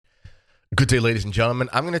Good day, ladies and gentlemen.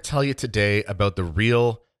 I'm going to tell you today about the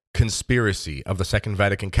real conspiracy of the Second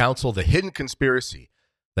Vatican Council, the hidden conspiracy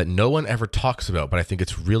that no one ever talks about, but I think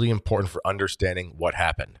it's really important for understanding what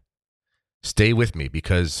happened. Stay with me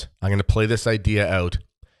because I'm going to play this idea out,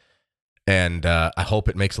 and I hope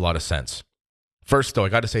it makes a lot of sense. First, though, I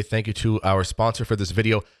got to say thank you to our sponsor for this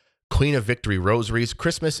video, Queen of Victory Rosaries.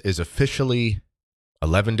 Christmas is officially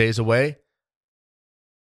 11 days away.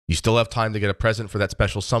 You still have time to get a present for that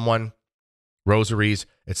special someone, rosaries,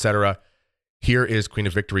 etc. Here is Queen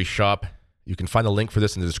of Victory shop. You can find the link for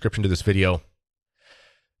this in the description to this video.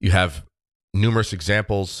 You have numerous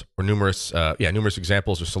examples or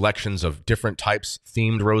selections of different types,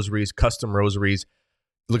 themed rosaries, custom rosaries.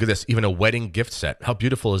 Look at this, even a wedding gift set. How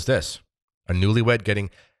beautiful is this? A newlywed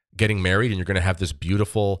getting married, and you're going to have this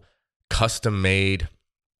beautiful custom-made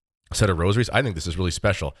set of rosaries. I think this is really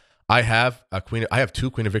special. I have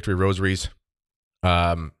two Queen of Victory rosaries.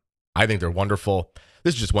 I think they're wonderful.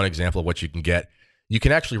 This is just one example of what you can get. You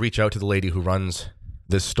can actually reach out to the lady who runs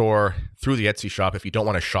this store through the Etsy shop if you don't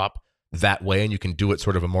want to shop that way, and you can do it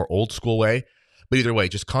sort of a more old school way. But either way,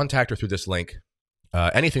 just contact her through this link.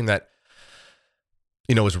 Anything that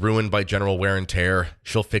is ruined by general wear and tear,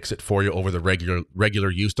 she'll fix it for you over the regular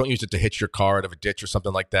use. Don't use it to hit your car out of a ditch or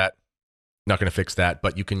something like that. Not going to fix that,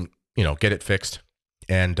 but you can get it fixed.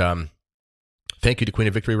 And thank you to Queen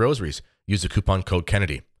of Victory Rosaries. Use the coupon code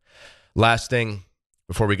Kennedy. Last thing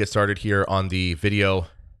before we get started here on the video,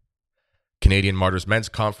 Canadian Martyrs Men's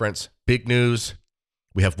Conference. Big news.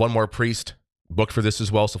 We have one more priest booked for this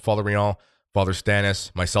as well. So Father Rion, Father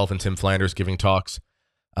Stannis, myself, and Tim Flanders giving talks.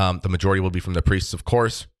 The majority will be from the priests, of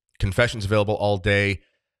course. Confessions available all day.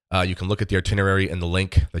 You can look at the itinerary and the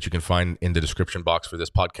link that you can find in the description box for this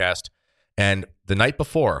podcast. And the night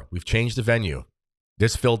before, we've changed the venue.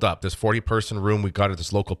 This filled up. This 40-person room we got at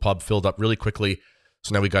this local pub filled up really quickly.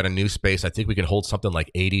 So now we got a new space. I think we can hold something like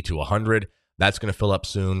 80 to 100. That's going to fill up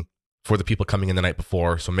soon for the people coming in the night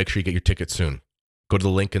before. So make sure you get your tickets soon. Go to the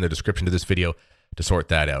link in the description to this video to sort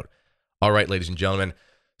that out. All right, ladies and gentlemen.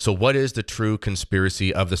 So what is the true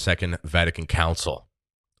conspiracy of the Second Vatican Council?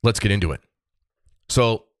 Let's get into it.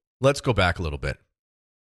 So let's go back a little bit.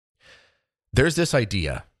 There's this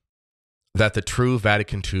idea that the true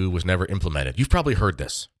Vatican II was never implemented. You've probably heard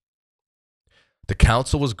this. The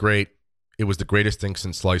council was great. It was the greatest thing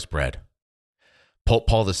since sliced bread. Pope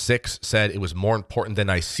Paul VI said it was more important than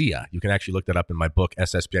Nicaea. You can actually look that up in my book,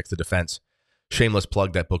 SSPX The Defense. Shameless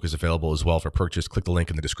plug, that book is available as well for purchase. Click the link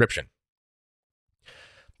in the description.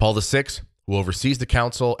 Paul VI, who oversees the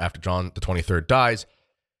council after John the 23rd dies,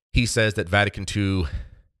 he says that Vatican II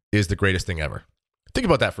is the greatest thing ever. Think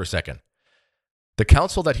about that for a second. The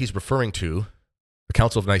council that he's referring to, the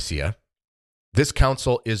Council of Nicaea, this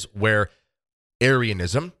council is where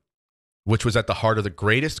Arianism, which was at the heart of the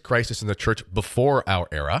greatest crisis in the church before our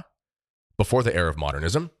era, before the era of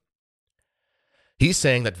modernism. He's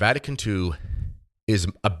saying that Vatican II is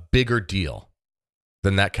a bigger deal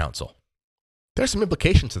than that council. There's some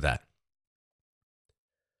implications to that.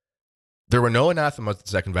 There were no anathemas at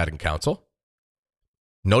the Second Vatican Council.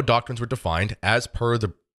 No doctrines were defined as per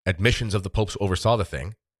the admissions of the popes who oversaw the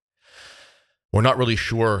thing. We're not really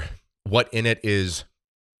sure what in it is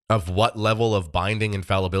of what level of binding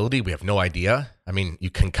infallibility. We have no idea. I mean, you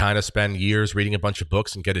can kind of spend years reading a bunch of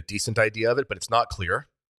books and get a decent idea of it, but it's not clear.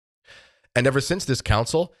 And ever since this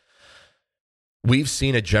council, we've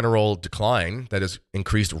seen a general decline that has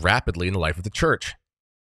increased rapidly in the life of the church.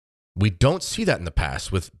 We don't see that in the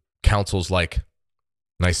past with councils like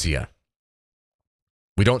Nicaea.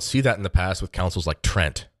 We don't see that in the past with councils like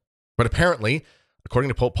Trent. But apparently, according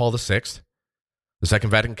to Pope Paul VI, the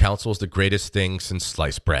Second Vatican Council is the greatest thing since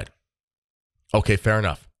sliced bread. Okay, fair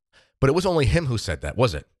enough. But it was only him who said that,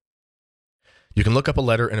 was it? You can look up a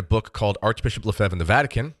letter in a book called Archbishop Lefebvre and the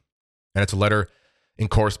Vatican, and it's a letter in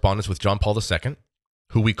correspondence with John Paul II,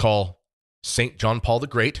 who we call Saint John Paul the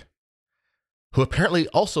Great, who apparently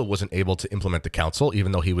also wasn't able to implement the council,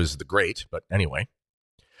 even though he was the great, but anyway.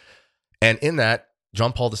 And in that,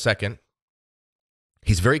 John Paul II,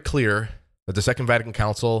 he's very clear that the Second Vatican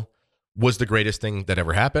Council was the greatest thing that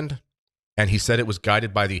ever happened, and he said it was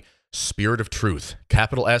guided by the Spirit of Truth,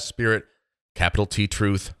 capital S Spirit, capital T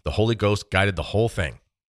Truth. The Holy Ghost guided the whole thing.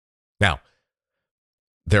 Now,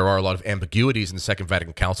 there are a lot of ambiguities in the Second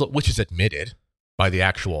Vatican Council, which is admitted by the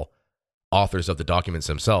actual authors of the documents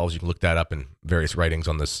themselves. You can look that up in various writings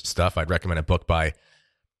on this stuff. I'd recommend a book by,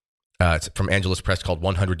 it's from Angelus Press called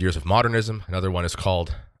 100 Years of Modernism. Another one is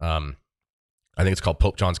called, I think it's called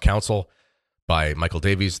Pope John's Council by Michael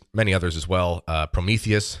Davies, many others as well.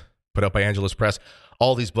 Prometheus, put out by Angelus Press.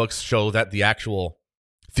 All these books show that the actual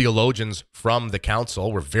theologians from the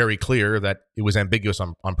council were very clear that it was ambiguous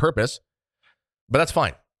on purpose, but that's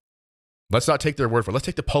fine. Let's not take their word for it. Let's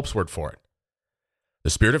take the Pope's word for it. The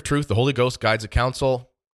Spirit of truth, the Holy Ghost, guides the council.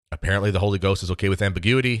 Apparently, the Holy Ghost is okay with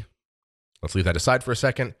ambiguity. Let's leave that aside for a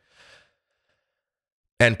second.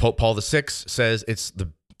 And Pope Paul VI says it's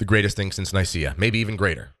the greatest thing since Nicaea, maybe even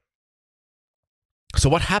greater. So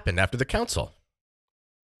what happened after the council?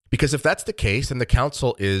 Because if that's the case, then the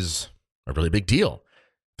council is a really big deal.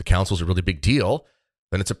 If the council is a really big deal,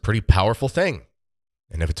 then it's a pretty powerful thing.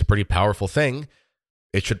 And if it's a pretty powerful thing,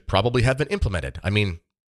 it should probably have been implemented. I mean,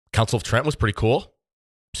 Council of Trent was pretty cool.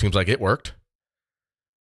 Seems like it worked.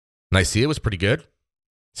 Nicaea was pretty good.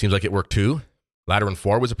 Seems like it worked too. Lateran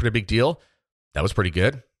IV was a pretty big deal. That was pretty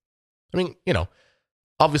good. I mean,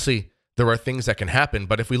 obviously there are things that can happen,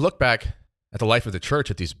 but if we look back at the life of the church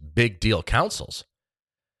at these big deal councils,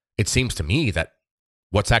 it seems to me that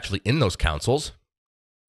what's actually in those councils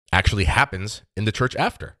actually happens in the church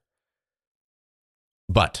after.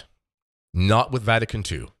 But not with Vatican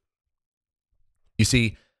II. You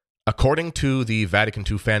see, according to the Vatican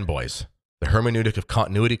II fanboys, the hermeneutic of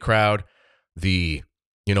continuity crowd, the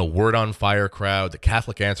word on fire crowd, the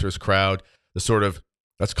Catholic Answers crowd, the sort of,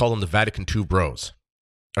 let's call them the Vatican II bros.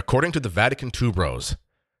 According to the Vatican II bros,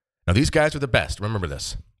 now these guys are the best. Remember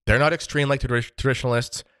this. They're not extreme like the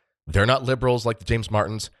traditionalists. They're not liberals like the James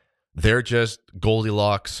Martins. They're just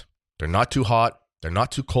Goldilocks. They're not too hot. They're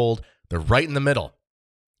not too cold. They're right in the middle.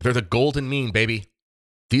 They're the golden mean, baby.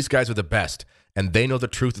 These guys are the best, and they know the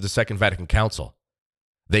truth of the Second Vatican Council.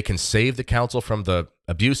 They can save the council from the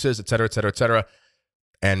abuses, et cetera, et cetera, et cetera.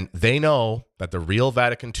 And they know that the real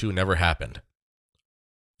Vatican II never happened.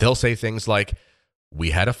 They'll say things like,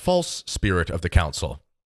 we had a false spirit of the council.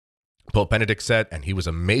 Pope Benedict said, and he was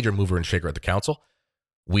a major mover and shaker at the council,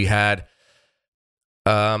 we had,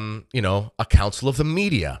 a council of the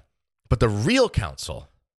media. But the real council,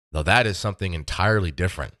 though, that is something entirely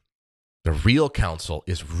different. The real council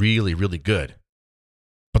is really, really good.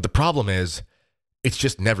 But the problem is, it's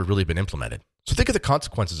just never really been implemented. So think of the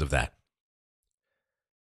consequences of that.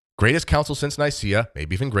 Greatest council since Nicaea,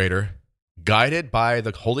 maybe even greater, guided by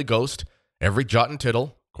the Holy Ghost, every jot and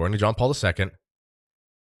tittle, according to John Paul II.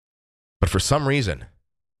 But for some reason,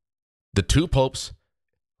 the two popes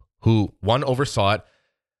who one oversaw it,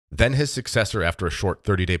 then his successor after a short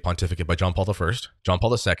 30-day pontificate by John Paul I, John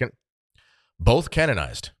Paul II, both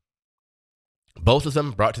canonized. Both of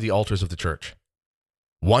them brought to the altars of the church.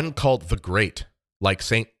 One called the Great, like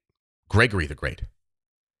St. Gregory the Great.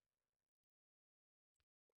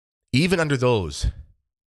 Even under those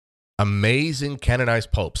amazing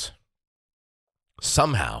canonized popes,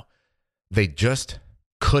 somehow they just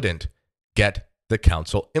couldn't get the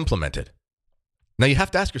council implemented. Now you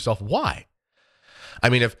have to ask yourself, why? I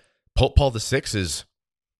mean, if Pope Paul VI is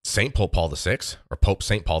St. Pope Paul VI, or Pope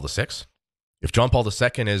St. Paul VI, if John Paul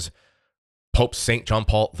II is Pope St. John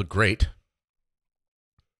Paul the Great,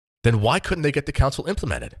 then why couldn't they get the council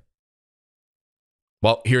implemented?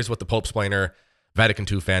 Well, here's what the Pope-splainer Vatican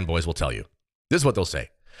II fanboys will tell you. This is what they'll say.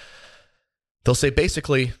 They'll say,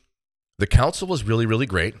 basically, the council was really, really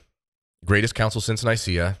great. Greatest council since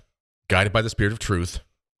Nicaea, guided by the Spirit of truth.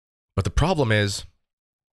 But the problem is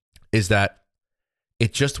that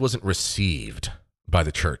it just wasn't received by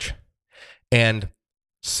the church. And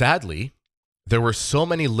sadly, there were so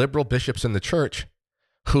many liberal bishops in the church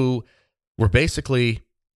who were basically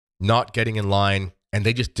not getting in line, and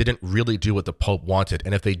they just didn't really do what the Pope wanted.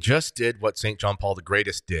 And if they just did what St. John Paul the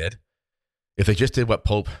Greatest did, if they just did what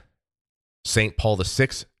Pope St. Paul VI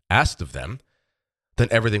asked of them, then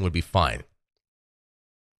everything would be fine.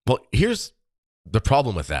 Well, here's the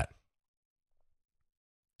problem with that.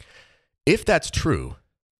 If that's true,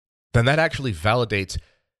 then that actually validates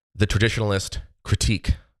the traditionalist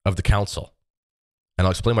critique of the council. And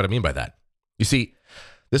I'll explain what I mean by that. You see,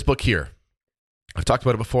 this book here, I've talked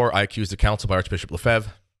about it before. I Accused the Council by Archbishop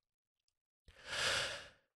Lefebvre.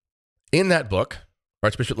 In that book,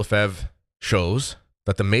 Archbishop Lefebvre shows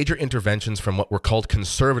that the major interventions from what were called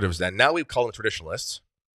conservatives then, now we call them traditionalists,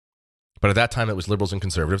 but at that time it was liberals and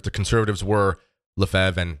conservatives. The conservatives were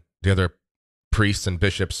Lefebvre and the other priests and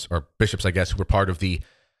bishops, or bishops, I guess, who were part of the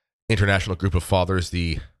international group of fathers,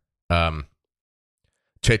 the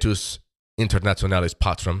Cetus Internationalis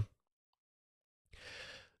Patrum.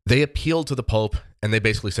 They appealed to the Pope and they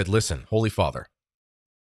basically said, listen, Holy Father,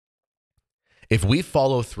 if we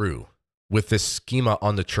follow through with this schema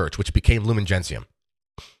on the church, which became Lumen Gentium,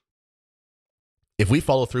 if we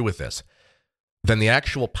follow through with this, then the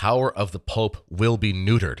actual power of the Pope will be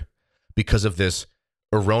neutered because of this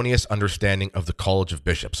erroneous understanding of the College of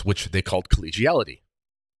Bishops, which they called collegiality,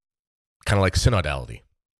 kind of like synodality.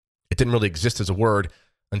 It didn't really exist as a word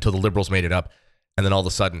until the liberals made it up. And then all of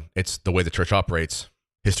a sudden, it's the way the church operates.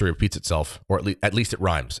 History repeats itself, or at least it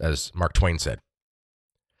rhymes, as Mark Twain said.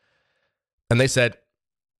 And they said,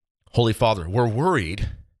 Holy Father, we're worried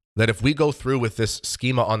that if we go through with this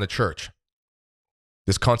schema on the church,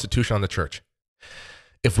 this constitution on the church,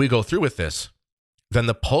 if we go through with this, then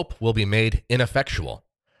the Pope will be made ineffectual,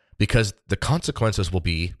 because the consequences will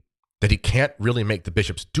be that he can't really make the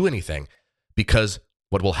bishops do anything, because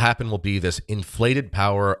what will happen will be this inflated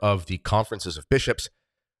power of the conferences of bishops.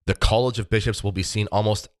 The College of Bishops will be seen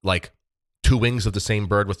almost like two wings of the same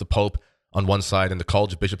bird, with the Pope on one side and the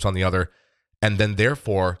College of Bishops on the other. And then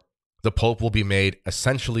therefore, the Pope will be made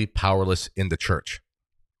essentially powerless in the church.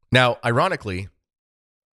 Now, ironically,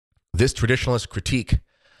 this traditionalist critique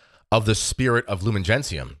of the spirit of Lumen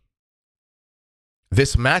Gentium,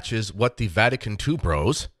 this matches what the Vatican II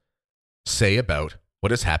bros say about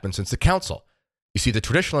what has happened since the council. You see, the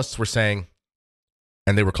traditionalists were saying,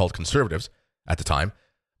 and they were called conservatives at the time,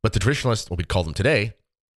 but the traditionalists, what we'd call them today,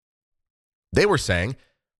 they were saying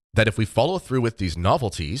that if we follow through with these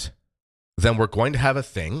novelties, then we're going to have a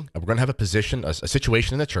thing, we're going to have a position, a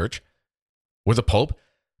situation in the church where the Pope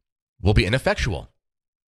will be ineffectual.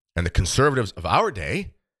 And the conservatives of our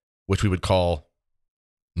day, which we would call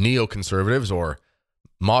neoconservatives or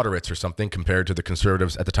moderates or something compared to the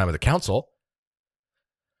conservatives at the time of the council,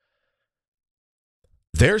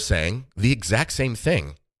 they're saying the exact same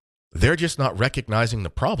thing. They're just not recognizing the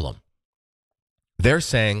problem. They're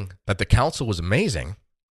saying that the council was amazing,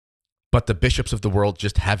 but the bishops of the world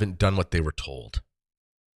just haven't done what they were told.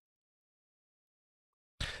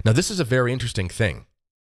 Now, this is a very interesting thing,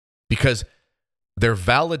 because they're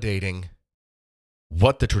validating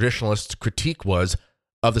what the traditionalists' critique was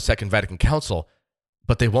of the Second Vatican Council,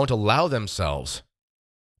 but they won't allow themselves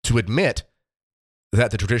to admit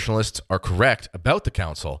that the traditionalists are correct about the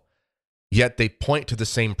council, yet they point to the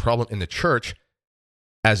same problem in the church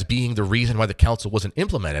as being the reason why the council wasn't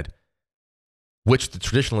implemented, which the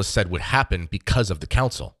traditionalists said would happen because of the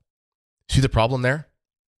council. See the problem there?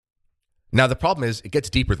 Now, the problem is it gets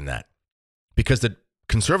deeper than that, because the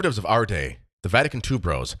conservatives of our day, the Vatican II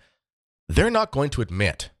bros, they're not going to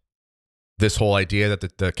admit this whole idea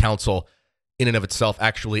that the council in and of itself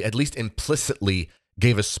actually, at least implicitly,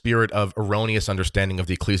 gave a spirit of erroneous understanding of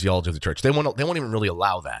the ecclesiology of the church. They won't even really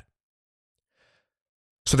allow that.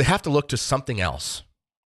 So they have to look to something else.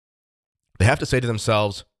 They have to say to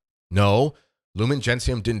themselves, no, Lumen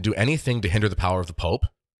Gentium didn't do anything to hinder the power of the Pope.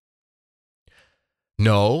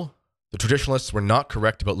 No, the traditionalists were not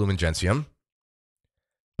correct about Lumen Gentium.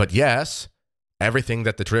 But yes, everything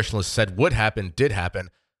that the traditionalists said would happen did happen,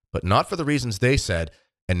 but not for the reasons they said,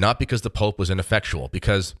 and not because the Pope was ineffectual,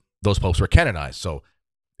 because those popes were canonized. So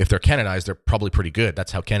if they're canonized, they're probably pretty good.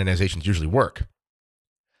 That's how canonizations usually work.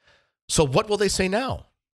 So what will they say now?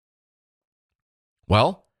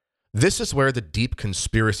 Well, this is where the deep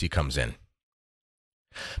conspiracy comes in.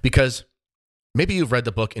 Because maybe you've read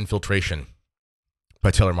the book Infiltration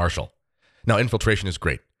by Taylor Marshall. Now, Infiltration is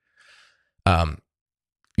great.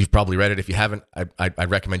 You've probably read it. If you haven't, I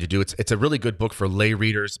recommend you do. It's a really good book for lay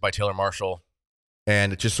readers by Taylor Marshall.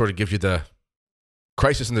 And it just sort of gives you the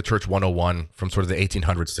Crisis in the Church 101 from sort of the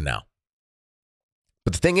 1800s to now.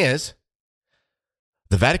 But the thing is,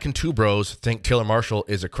 the Vatican II bros think Taylor Marshall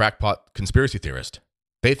is a crackpot conspiracy theorist.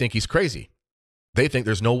 They think he's crazy. They think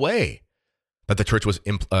there's no way that the church was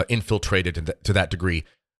infiltrated to that degree.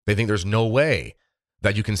 They think there's no way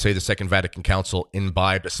that you can say the Second Vatican Council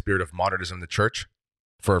imbibed a spirit of modernism in the church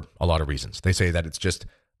for a lot of reasons. They say that it's just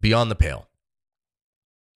beyond the pale.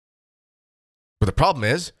 But the problem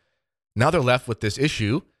is, now they're left with this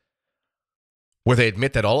issue where they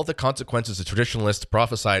admit that all of the consequences the traditionalists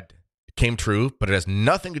prophesied came true, but it has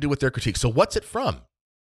nothing to do with their critique. So what's it from?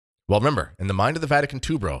 Well, remember, in the mind of the Vatican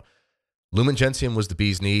II bro, Lumen Gentium was the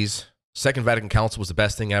bee's knees, Second Vatican Council was the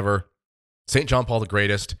best thing ever, St. John Paul the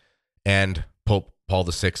greatest, and Pope Paul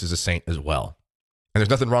VI is a saint as well. And there's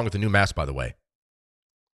nothing wrong with the new Mass, by the way.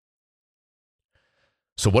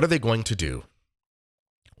 So what are they going to do?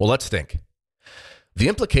 Well, let's think. The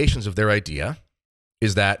implications of their idea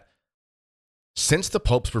is that since the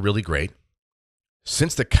popes were really great,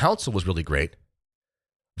 since the council was really great,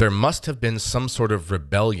 there must have been some sort of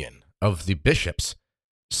rebellion of the bishops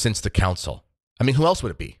since the council. I mean, who else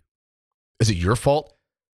would it be? Is it your fault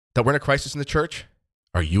that we're in a crisis in the church?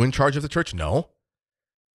 Are you in charge of the church? No.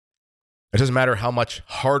 It doesn't matter how much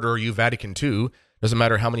harder you Vatican II. It doesn't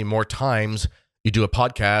matter how many more times you do a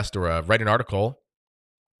podcast or write an article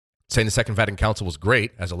saying the Second Vatican Council was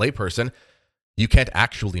great as a layperson. You can't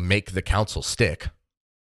actually make the council stick.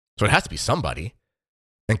 So it has to be somebody.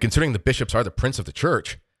 And considering the bishops are the prince of the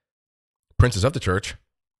church, princes of the church,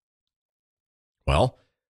 well,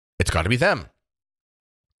 it's got to be them.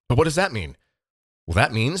 But what does that mean? Well,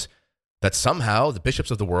 that means that somehow the bishops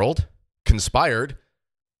of the world conspired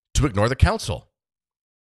to ignore the council.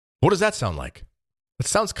 What does that sound like? It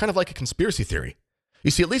sounds kind of like a conspiracy theory. You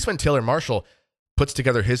see, at least when Taylor Marshall puts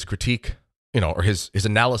together his critique, or his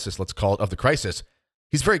analysis, let's call it, of the crisis,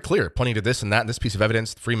 he's very clear, pointing to this and that and this piece of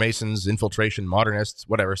evidence, Freemasons, infiltration, modernists,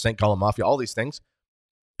 whatever, St. Column Mafia, all these things.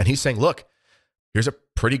 And he's saying, look, here's a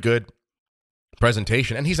pretty good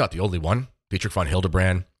presentation. And he's not the only one. Dietrich von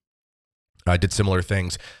Hildebrand did similar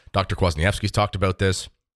things. Dr. Kwasniewski's talked about this.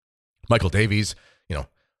 Michael Davies,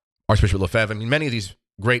 Archbishop Lefebvre. I mean, many of these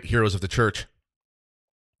great heroes of the church,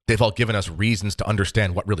 they've all given us reasons to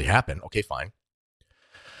understand what really happened. Okay, fine.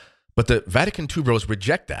 But the Vatican II bros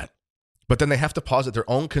reject that. But then they have to posit their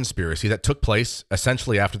own conspiracy that took place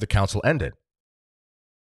essentially after the council ended.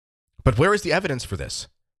 But where is the evidence for this?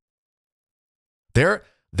 Their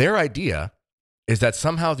idea is that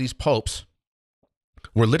somehow these popes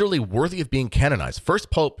were literally worthy of being canonized.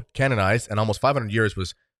 First pope canonized in almost 500 years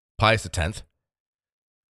was Pius X.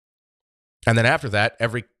 And then after that,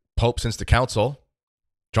 every pope since the council,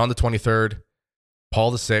 John the 23rd,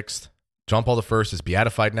 Paul the 6th, John Paul I is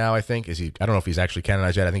beatified now, I think. I don't know if he's actually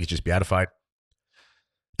canonized yet. I think he's just beatified.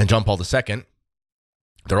 And John Paul II,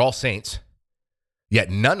 they're all saints, yet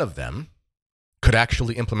none of them could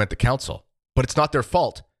actually implement the council. But it's not their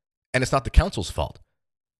fault, and it's not the council's fault.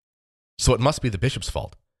 So it must be the bishop's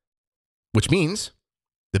fault, which means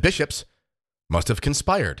the bishops must have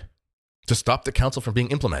conspired to stop the council from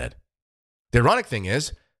being implemented. The ironic thing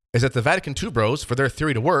is that the Vatican II bros, for their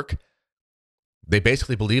theory to work, they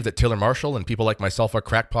basically believe that Taylor Marshall and people like myself are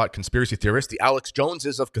crackpot conspiracy theorists, the Alex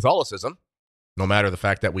Joneses of Catholicism, no matter the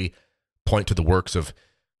fact that we point to the works of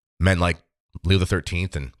men like Leo XIII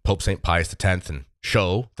and Pope St. Pius X and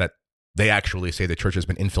show that they actually say the church has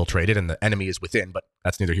been infiltrated and the enemy is within, but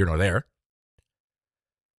that's neither here nor there.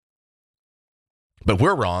 But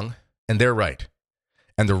we're wrong and they're right.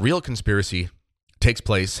 And the real conspiracy takes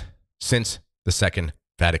place since the Second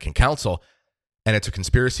Vatican Council, and it's a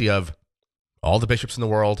conspiracy of all the bishops in the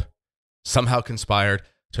world somehow conspired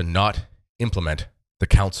to not implement the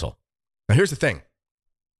council. Now, here's the thing.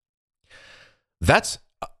 That's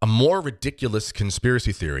a more ridiculous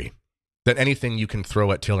conspiracy theory than anything you can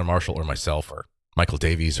throw at Taylor Marshall or myself or Michael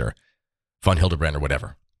Davies or von Hildebrand or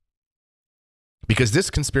whatever. Because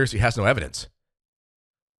this conspiracy has no evidence.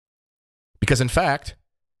 Because in fact,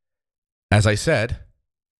 as I said,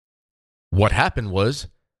 what happened was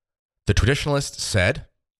the traditionalists said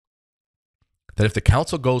that if the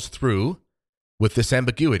council goes through with this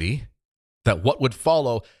ambiguity, that what would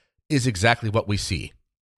follow is exactly what we see.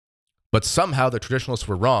 But somehow the traditionalists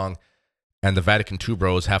were wrong, and the Vatican II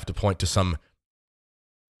bros have to point to some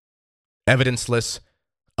evidenceless,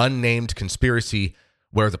 unnamed conspiracy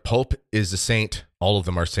where the Pope is a saint, all of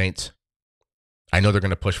them are saints. I know they're going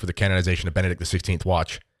to push for the canonization of Benedict XVI,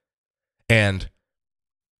 watch. And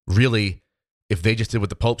really, if they just did what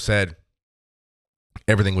the Pope said,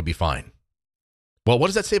 everything would be fine. Well, what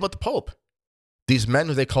does that say about the Pope? These men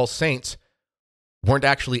who they call saints weren't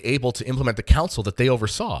actually able to implement the council that they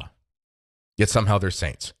oversaw, yet somehow they're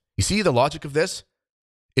saints. You see the logic of this?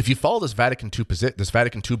 If you follow this Vatican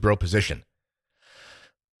II bro position,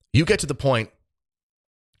 you get to the point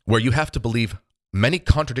where you have to believe many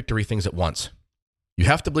contradictory things at once. You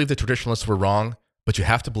have to believe the traditionalists were wrong, but you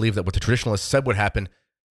have to believe that what the traditionalists said would happen,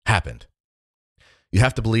 happened. You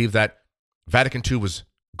have to believe that Vatican II was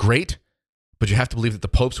great, but you have to believe that the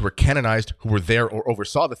popes who were canonized, who were there or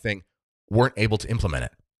oversaw the thing, weren't able to implement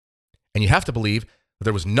it. And you have to believe that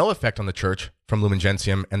there was no effect on the church from Lumen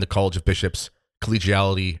Gentium and the College of Bishops'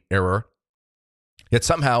 collegiality error. Yet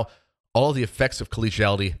somehow, all the effects of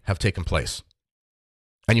collegiality have taken place.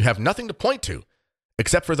 And you have nothing to point to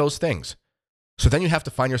except for those things. So then you have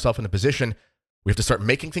to find yourself in a position where you have to start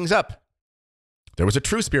making things up. There was a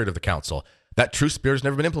true spirit of the council. That true spirit has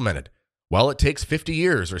never been implemented. Well, it takes 50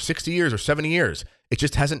 years or 60 years or 70 years. It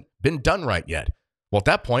just hasn't been done right yet. Well, at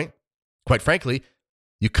that point, quite frankly,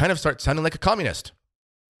 you kind of start sounding like a communist.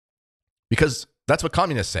 Because that's what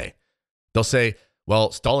communists say. They'll say,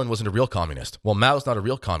 well, Stalin wasn't a real communist. Well, Mao's not a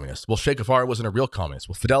real communist. Well, Che Guevara wasn't a real communist.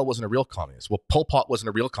 Well, Fidel wasn't a real communist. Well, Pol Pot wasn't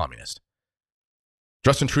a real communist.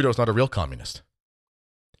 Justin Trudeau's not a real communist.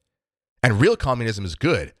 And real communism is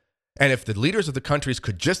good. And if the leaders of the countries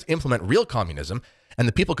could just implement real communism and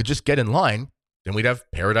the people could just get in line, then we'd have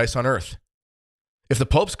paradise on earth. If the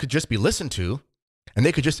popes could just be listened to and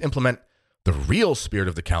they could just implement the real spirit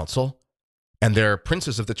of the council and their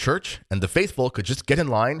princes of the church and the faithful could just get in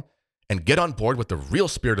line and get on board with the real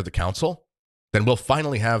spirit of the council, then we'll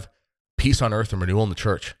finally have peace on earth and renewal in the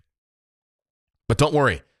church. But don't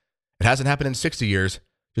worry, it hasn't happened in 60 years.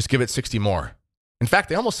 Just give it 60 more. In fact,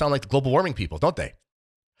 they almost sound like the global warming people, don't they?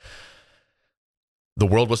 The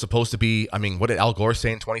world was supposed to be, what did Al Gore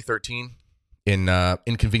say in 2013 in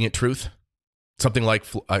Inconvenient Truth? Something like,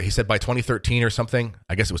 he said by 2013 or something.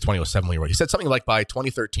 I guess it was 2007 when he wrote. He said something like by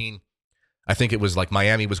 2013, I think it was like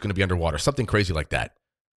Miami was going to be underwater, something crazy like that.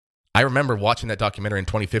 I remember watching that documentary in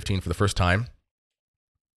 2015 for the first time.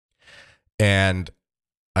 And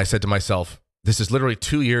I said to myself, this is literally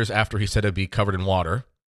 2 years after he said it'd be covered in water.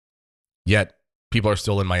 Yet people are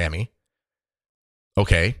still in Miami.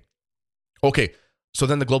 Okay. So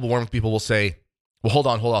then the global warming people will say, well, hold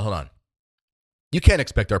on. You can't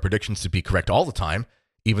expect our predictions to be correct all the time,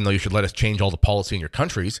 even though you should let us change all the policy in your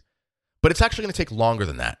countries. But it's actually going to take longer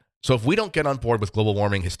than that. So if we don't get on board with global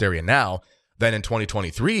warming hysteria now, then in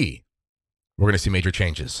 2023, we're going to see major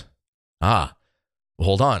changes. Well,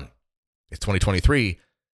 hold on. It's 2023,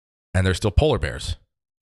 and there's still polar bears.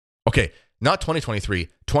 Okay, not 2023,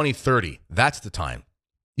 2030. That's the time.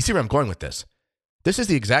 You see where I'm going with this? This is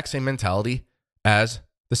the exact same mentality as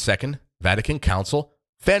the Second Vatican Council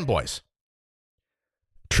fanboys.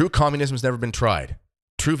 True communism has never been tried.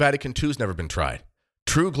 True Vatican II has never been tried.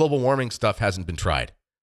 True global warming stuff hasn't been tried.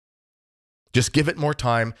 Just give it more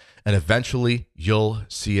time, and eventually you'll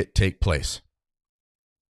see it take place.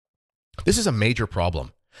 This is a major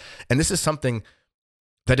problem. And this is something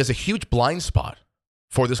that is a huge blind spot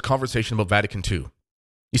for this conversation about Vatican II.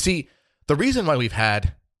 You see, the reason why we've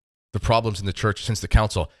had the problems in the church since the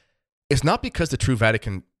council is not because the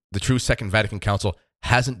true Second Vatican Council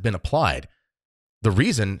hasn't been applied. The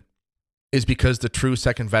reason is because the true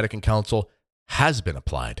Second Vatican Council has been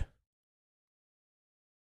applied.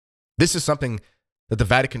 This is something that the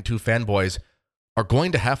Vatican II fanboys are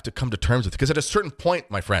going to have to come to terms with, because at a certain point,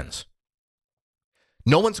 my friends,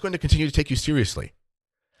 no one's going to continue to take you seriously.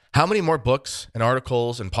 How many more books and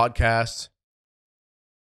articles and podcasts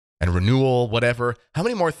and renewal, whatever, how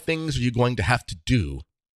many more things are you going to have to do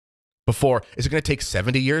before? Is it going to take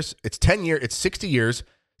 70 years? It's 60 years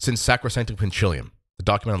since Sacrosanctum Concilium, the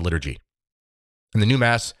document on liturgy. And the new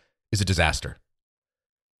Mass is a disaster.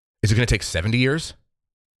 Is it going to take 70 years?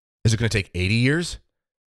 Is it going to take 80 years?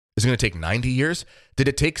 Is it going to take 90 years? Did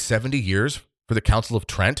it take 70 years for the Council of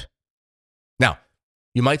Trent? Now,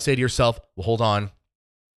 you might say to yourself, well, hold on.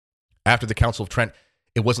 After the Council of Trent,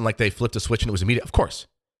 it wasn't like they flipped a switch and it was immediate. Of course.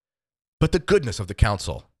 But the goodness of the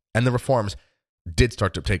council and the reforms did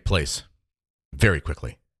start to take place very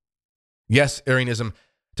quickly. Yes, Arianism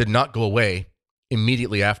did not go away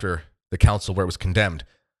immediately after the council where it was condemned,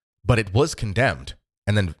 but it was condemned.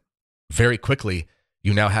 And then very quickly,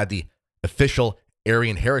 you now had the official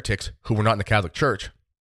Arian heretics who were not in the Catholic Church.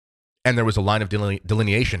 And there was a line of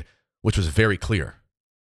delineation, which was very clear.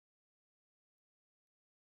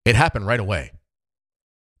 It happened right away.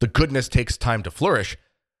 The goodness takes time to flourish,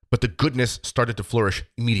 but the goodness started to flourish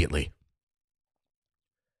immediately.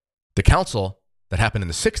 The council that happened in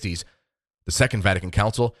the 60s, the Second Vatican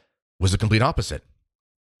Council, was the complete opposite.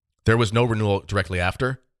 There was no renewal directly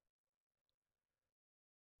after.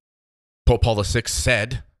 Pope Paul VI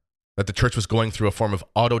said that the church was going through a form of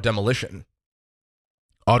auto-demolition,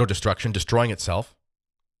 auto-destruction, destroying itself.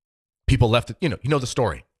 People left it, you know the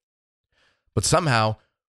story. But somehow,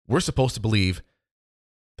 we're supposed to believe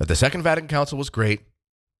that the Second Vatican Council was great,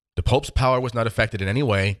 the Pope's power was not affected in any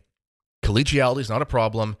way, collegiality is not a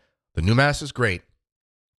problem, the new Mass is great,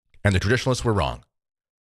 and the traditionalists were wrong.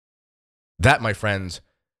 That, my friends,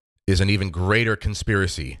 is an even greater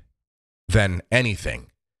conspiracy than anything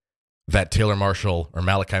that Taylor Marshall or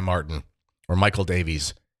Malachi Martin or Michael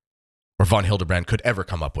Davies or von Hildebrand could ever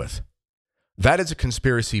come up with. That is a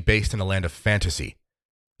conspiracy based in a land of fantasy.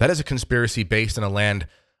 That is a conspiracy based in a land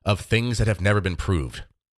of things that have never been proved.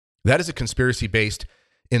 That is a conspiracy based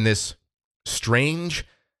in this strange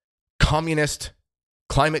communist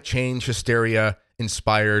climate change hysteria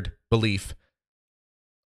inspired belief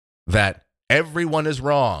that everyone is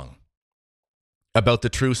wrong about the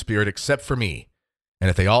true spirit except for me. And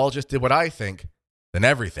if they all just did what I think, then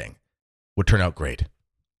everything would turn out great.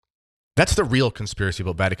 That's the real conspiracy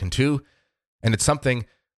about Vatican II. And it's something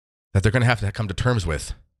that they're going to have to come to terms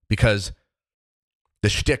with, because the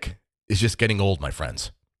shtick is just getting old, my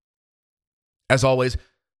friends. As always,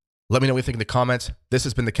 let me know what you think in the comments. This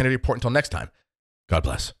has been the Kennedy Report. Until next time, God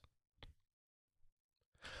bless.